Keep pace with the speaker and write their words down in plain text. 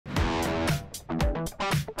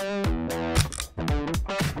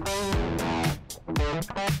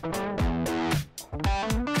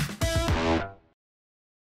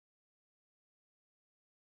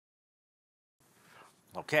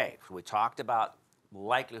Okay, so we talked about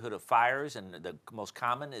likelihood of fires, and the most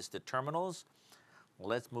common is the terminals.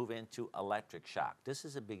 Let's move into electric shock. This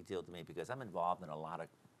is a big deal to me because I'm involved in a lot of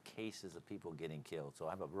cases of people getting killed, so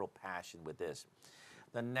I have a real passion with this.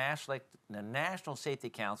 The National Safety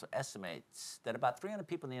Council estimates that about 300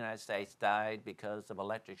 people in the United States died because of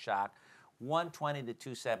electric shock, 120 to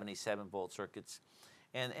 277 volt circuits.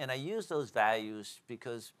 And I use those values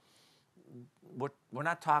because we're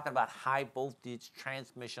not talking about high voltage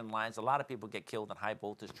transmission lines. A lot of people get killed in high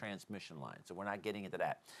voltage transmission lines, so we're not getting into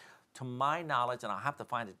that. To my knowledge, and I'll have to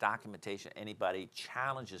find the documentation, anybody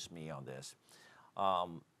challenges me on this,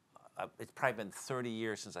 it's probably been 30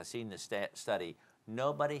 years since I've seen this study.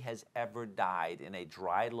 Nobody has ever died in a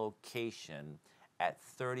dry location at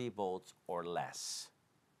 30 volts or less.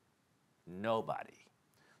 Nobody.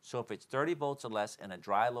 So if it's 30 volts or less in a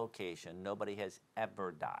dry location, nobody has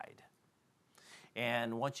ever died.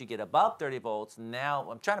 And once you get above 30 volts, now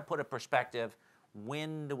I'm trying to put a perspective,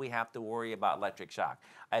 when do we have to worry about electric shock?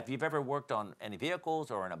 If you've ever worked on any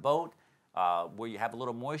vehicles or in a boat where you have a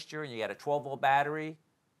little moisture and you got a 12-volt battery,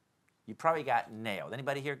 you probably got nailed.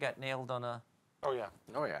 Anybody here got nailed on a... Oh, yeah.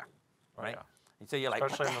 Oh, yeah. Right? Oh, yeah. And so you're like,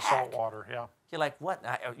 especially what in the the heck? salt water, yeah. You're like, what?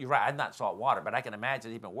 You're right, I'm not salt water, but I can imagine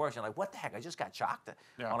it's even worse. You're like, what the heck? I just got shocked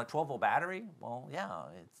on a 12-volt battery? Well, yeah,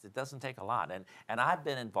 it doesn't take a lot. And I've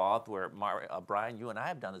been involved where, Brian, you and I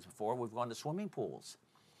have done this before. We've gone to swimming pools.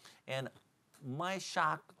 And my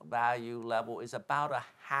shock value level is about a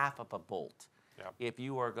half of a volt. Yep. If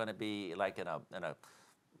you are going to be like in a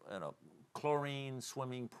chlorine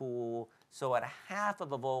swimming pool, so at a half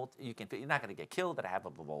of a volt, you're not going to get killed at a half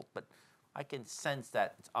of a volt, but I can sense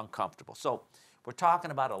that it's uncomfortable. So we're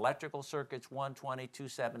talking about electrical circuits, 120,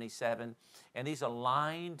 277, and these are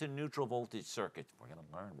line to neutral voltage circuits. We're going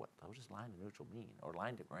to learn what does line to neutral mean, or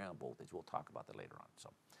line to ground voltage. We'll talk about that later on. So,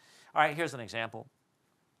 all right, here's an example.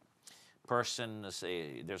 Person, let's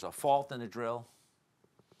say there's a fault in the drill.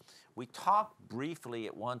 We talked briefly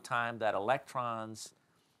at one time that electrons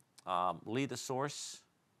leave the source.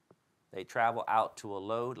 They travel out to a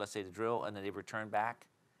load, let's say the drill, and then they return back.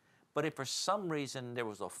 But if for some reason there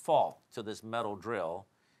was a fault to this metal drill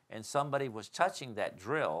and somebody was touching that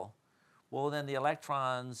drill, well, then the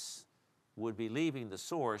electrons would be leaving the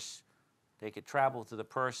source. They could travel to the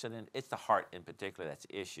person, and it's the heart in particular that's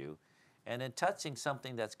the issue, and then touching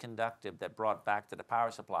something that's conductive that brought back to the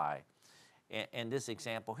power supply. In this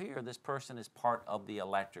example here, this person is part of the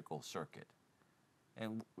electrical circuit.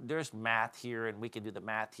 And there's math here, and we can do the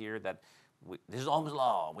math here that this is Ohm's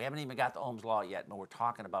law. We haven't even got the Ohm's law yet, but we're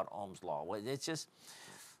talking about Ohm's law. Well, it's just,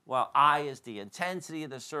 well, I is the intensity of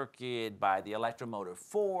the circuit by the electromotive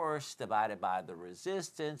force divided by the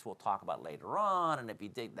resistance. We'll talk about later on. And if you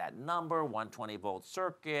dig that number, 120-volt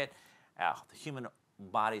circuit, the human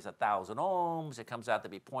body's 1,000 ohms. It comes out to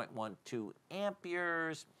be 0.12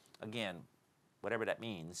 amperes. Again, whatever that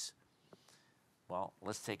means. Well,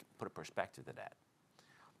 let's put a perspective to that.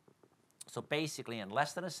 So basically, in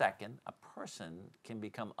less than a second, a person can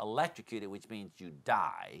become electrocuted, which means you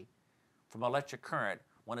die from electric current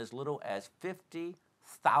when as little as 50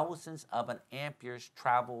 thousandths of an amperes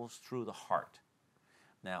travels through the heart.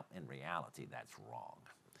 Now, in reality, that's wrong.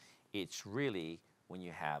 It's really when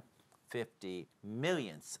you have 50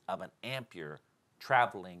 millionths of an ampere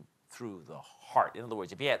traveling through the heart. In other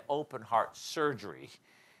words, if you had open heart surgery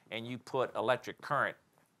and you put electric current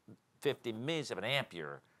 50 millionths of an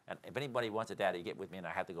ampere, and if anybody wants the data, you get with me, and I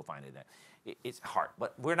have to go find it. It's heart.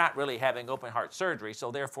 But we're not really having open heart surgery,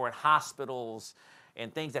 so therefore in hospitals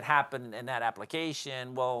and things that happen in that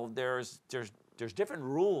application, well, there's different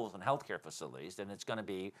rules in healthcare facilities than it's going to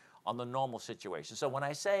be on the normal situation. So when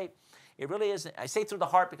I say it really isn't, I say through the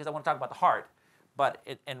heart because I want to talk about the heart, but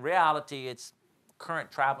in reality, it's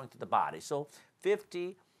current traveling to the body. So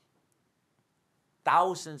 50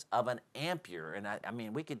 thousandths of an ampere, and I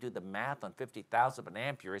mean, we could do the math on 50 thousandths of an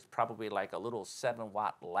ampere. It's probably like a little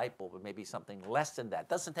 7-watt light bulb, or maybe something less than that.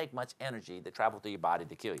 Doesn't take much energy to travel through your body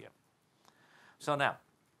to kill you. So now,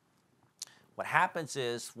 what happens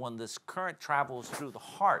is when this current travels through the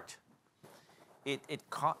heart,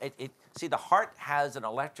 see, the heart has an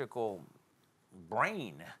electrical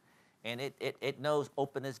brain, and it knows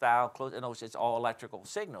open this valve, close. It knows it's all electrical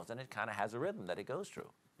signals, and it kind of has a rhythm that it goes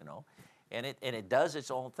through, you know. And it does its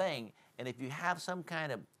own thing. And if you have some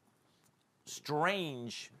kind of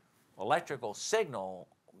strange electrical signal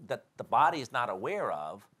that the body is not aware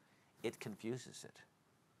of, it confuses it.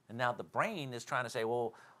 And now the brain is trying to say,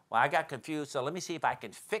 well, Well, I got confused, so let me see if I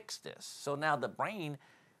can fix this. So now the brain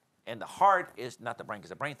and the heart is not the brain, because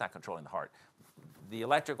the brain's not controlling the heart. The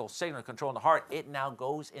electrical signal controlling the heart, it now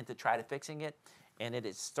goes into try to fixing it, and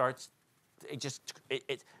it starts,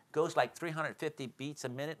 it goes like 350 beats a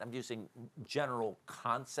minute. I'm using general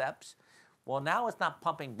concepts. Well, now it's not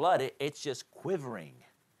pumping blood, it's just quivering.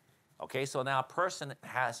 Okay, so now a person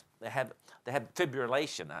they have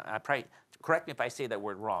fibrillation. I probably, correct me if I say that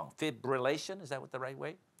word wrong. Fibrillation, is that what the right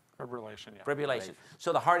way? Fibrillation, yeah. Fibrillation.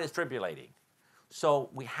 So the heart is fibrillating. So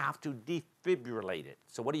we have to defibrillate it.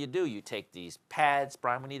 So what do? You take these pads.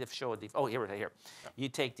 Brian, we need to show oh, here. Yeah. You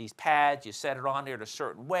take these pads, you set it on there in a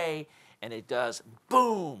certain way, and it does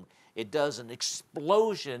boom. It does an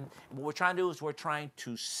explosion. And what we're trying to do is we're trying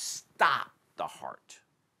to stop the heart.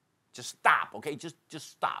 Just stop, okay? Just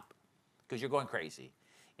stop, because you're going crazy.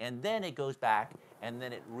 And then it goes back, and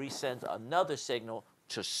then it resends another signal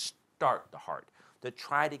to start the heart, to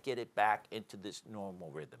try to get it back into this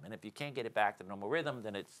normal rhythm. And if you can't get it back to normal rhythm,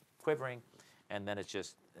 then it's quivering, and then it's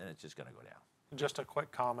just going to go down. Just a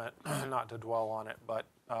quick comment, not to dwell on it, but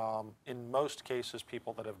in most cases,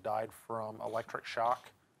 people that have died from electric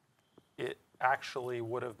shock, it actually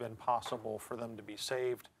would have been possible for them to be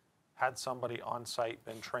saved had somebody on site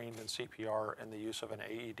been trained in CPR and the use of an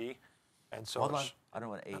AED. And so, Hold on, I don't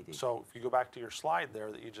want AED. So if you go back to your slide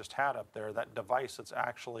there that you just had up there, that device that's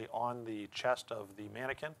actually on the chest of the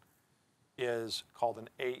mannequin is called an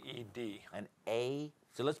AED.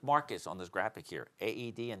 So let's mark this on this graphic here.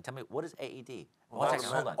 AED, and tell me, what is AED? One second,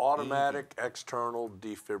 hold on. Automatic external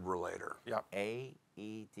defibrillator. Yep.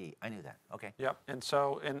 AED. I knew that. Okay. Yep. And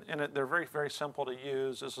so, they're very, very simple to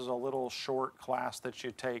use. This is a little short class that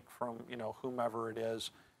you take from, whomever it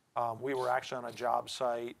is. We were actually on a job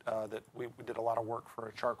site that we did a lot of work for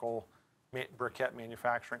a charcoal briquette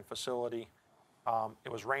manufacturing facility.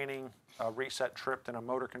 It was raining. Reset tripped in a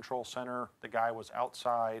motor control center. The guy was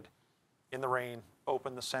outside in the rain,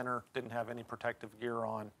 opened the center, didn't have any protective gear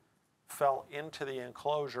on, fell into the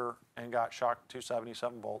enclosure and got shocked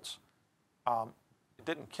 277 volts. It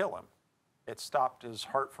didn't kill him. It stopped his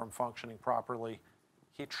heart from functioning properly.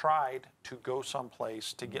 He tried to go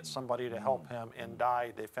someplace to get somebody to help him and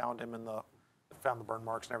died. They found him found the burn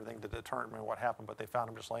marks and everything to determine what happened, but they found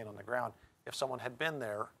him just laying on the ground. If someone had been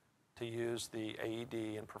there to use the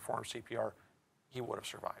AED and perform CPR, he would have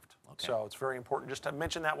survived. Okay. So it's very important just to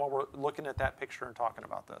mention that while we're looking at that picture and talking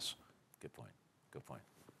about this. Good point. Good point.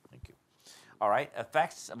 Thank you. All right,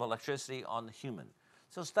 effects of electricity on the human.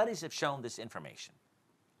 So studies have shown this information.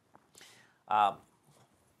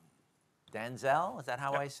 Denzel, is that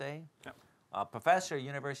how I say? Yep. Professor at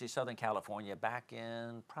University of Southern California back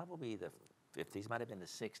in probably the 50s, might have been the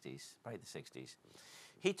 60s, probably the 60s.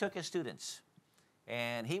 He took his students,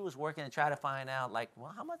 and he was working to try to find out, like,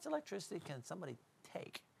 well, how much electricity can somebody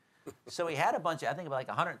take? So he had a bunch of, I think about like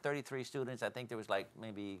 133 students. I think there was like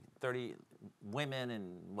maybe 30 women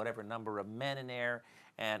and whatever number of men in there.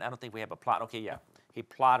 And I don't think we have a plot. Okay, yeah, he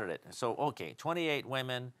plotted it. So, okay, 28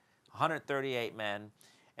 women, 138 men.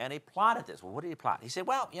 And he plotted this. Well, what did he plot? He said,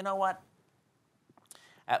 well, you know what?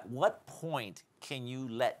 At what point can you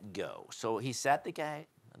let go? So he sat the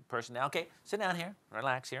person down. Okay, sit down here.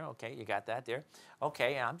 Relax here. Okay, you got that there.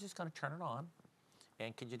 Okay, I'm just going to turn it on.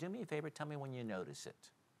 And could you do me a favor? Tell me when you notice it.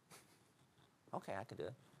 Okay, I can do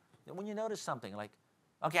it. When you notice something, like,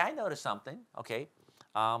 okay, I noticed something. Okay,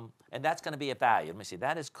 and that's going to be a value. Let me see.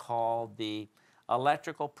 That is called the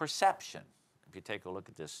electrical perception. If you take a look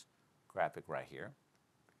at this graphic right here.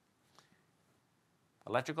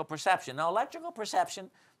 Electrical perception. Now, electrical perception,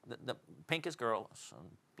 the pinkest girls,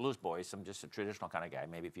 blues boys, I'm just a traditional kind of guy.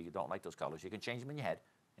 Maybe if you don't like those colors, you can change them in your head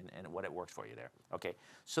and what it works for you there. Okay,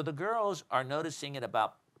 so the girls are noticing it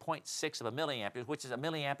about 0.6 of a milliampere, which is a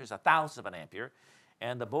milliampere is a thousandth of an ampere,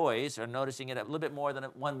 and the boys are noticing it a little bit more than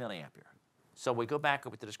 1 milliampere. So we go back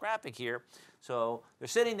over to this graphic here. So they're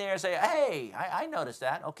sitting there and say, hey, I noticed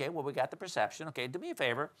that. Okay, well, we got the perception. Okay, do me a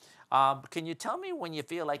favor. Can you tell me when you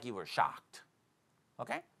feel like you were shocked?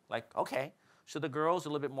 Okay, like, okay. So the girls a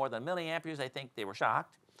little bit more than milliamperes, I think they were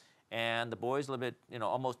shocked. And the boys a little bit,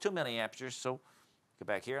 almost 2 milliamperes. So go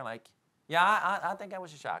back here, like, yeah, I think I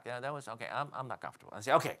was shocked. Yeah, that was, okay, I'm not comfortable. And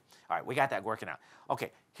say, okay, all right, we got that working out.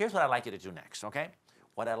 Okay, here's what I'd like you to do next, okay?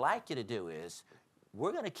 What I'd like you to do is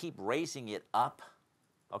we're going to keep raising it up,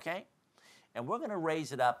 okay? And we're going to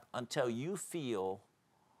raise it up until you feel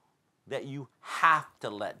that you have to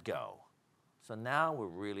let go. So now we're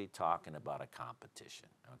really talking about a competition,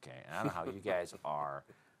 okay? And I don't know how you guys are,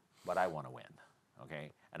 but I want to win,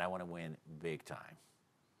 okay? And I want to win big time.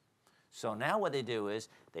 So now what they do is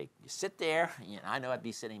you sit there. I know I'd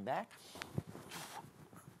be sitting back,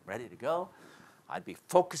 ready to go. I'd be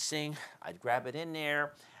focusing, I'd grab it in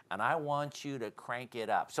there, and I want you to crank it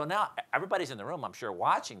up. So now everybody's in the room, I'm sure,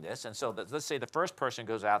 watching this, and so let's say the first person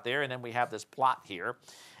goes out there, and then we have this plot here,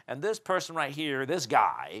 and this person right here, this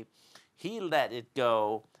guy, he let it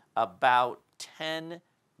go about 10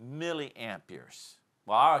 milliamperes.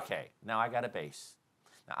 Well, okay, now I got a base.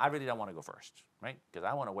 Now, I really don't want to go first, right? Because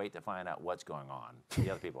I want to wait to find out what's going on with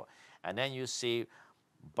the other people. And then you see a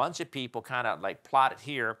bunch of people kind of like plotted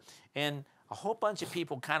here, and a whole bunch of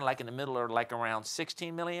people kind of like in the middle are like around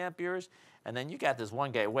 16 milliamperes. And then you got this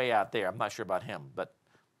one guy way out there. I'm not sure about him, but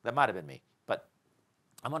that might have been me. But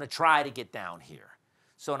I'm going to try to get down here.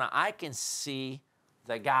 So now I can see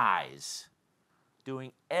the guys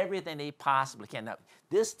doing everything they possibly can. Now,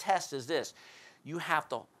 this test is this. You have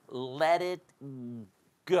to let it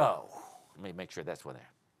go. Let me make sure that's what they're.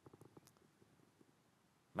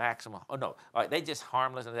 Maximum, oh no, all right, they just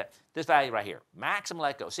harmless. This value right here, maximum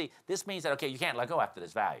let go. See, this means that, okay, you can't let go after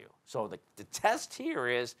this value. So the test here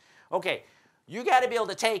is, okay, you got to be able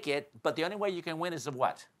to take it, but the only way you can win is of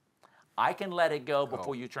what? I can let it go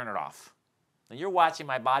before you turn it off. And you're watching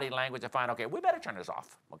my body language to find, okay, we better turn this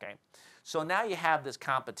off, okay? So now you have this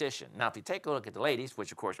competition. Now, if you take a look at the ladies,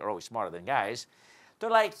 which of course are always smarter than guys, they're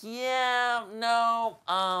like, yeah, no,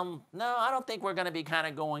 I don't think we're going to be kind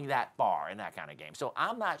of going that far in that kind of game. So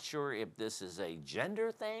I'm not sure if this is a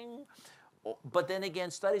gender thing, but then again,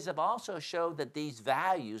 studies have also showed that these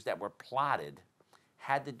values that were plotted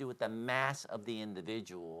had to do with the mass of the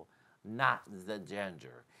individual, not the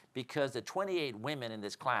gender. Because the 28 women in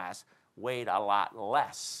this class weighed a lot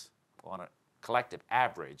less on a collective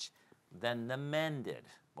average than the men did,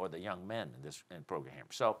 or the young men in this program here.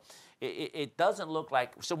 So it doesn't look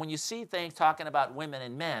like, so when you see things talking about women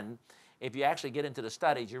and men, if you actually get into the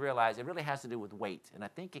studies, you realize it really has to do with weight. And I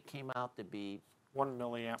think it came out to be 1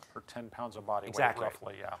 milliamp per 10 pounds of body exactly. weight,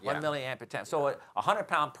 roughly, yeah. 1 milliamp per 10. So a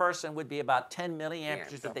 100-pound person would be about 10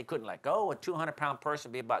 milliamperes that they couldn't let go. A 200-pound person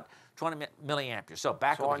would be about 20 milliamperes. So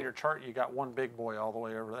back so over on here. your chart, you got one big boy all the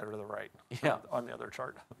way over there to the right. Yeah. On the other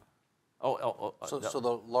chart. So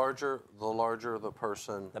the larger the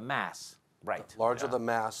person, the mass, right? Larger the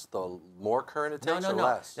mass, the more current it takes, no.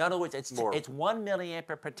 less. No, in other words, it's 1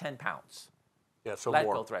 milliampere per 10 pounds. Yeah, so let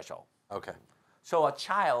more. go threshold. Okay. So a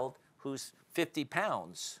child who's 50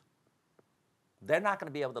 pounds, they're not going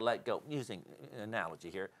to be able to let go, using an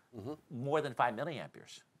analogy here, more than 5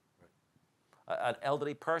 milliamperes. An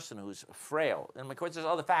elderly person who's frail, and of course there's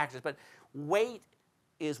other factors, but weight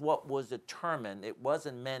is what was determined. It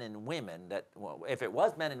wasn't men and women that, well, if it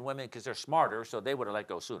was men and women because they're smarter, so they would have let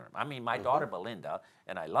go sooner. I mean, my daughter Belinda,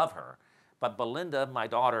 and I love her, but Belinda, my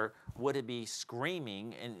daughter, would be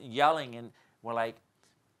screaming and yelling, and we're like,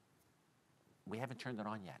 we haven't turned it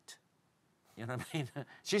on yet. You know what I mean?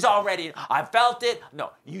 She's already, I felt it.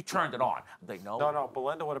 No, you turned it on. I'm like, no. No,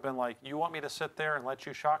 Belinda would have been like, you want me to sit there and let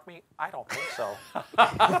you shock me? I don't think so.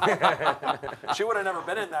 She would have never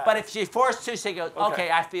been in that. But if she forced to, she goes,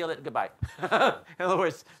 okay, I feel it, goodbye. In other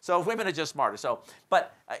words, so women are just smarter. So,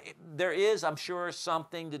 but there is, I'm sure,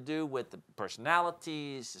 something to do with the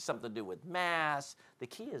personalities, something to do with mass. The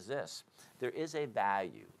key is this. There is a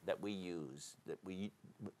value that we use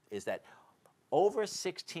is that over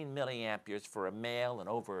 16 milliamperes for a male and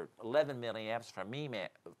over 11 milliamps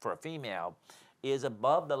for a female is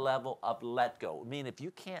above the level of let go. I mean, if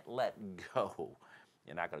you can't let go,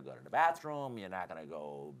 you're not going to go to the bathroom, you're not going to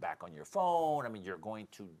go back on your phone, I mean, you're going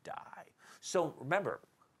to die. So remember,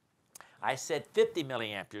 I said 50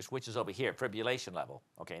 milliamperes, which is over here, fibrillation level.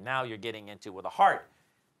 Okay, now you're getting into with a heart.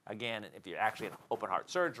 Again, if you're actually in open heart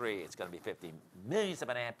surgery, it's going to be 50 millionths of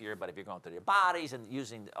an ampere, but if you're going through your bodies and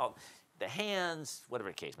using the hands, whatever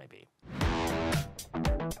the case may be.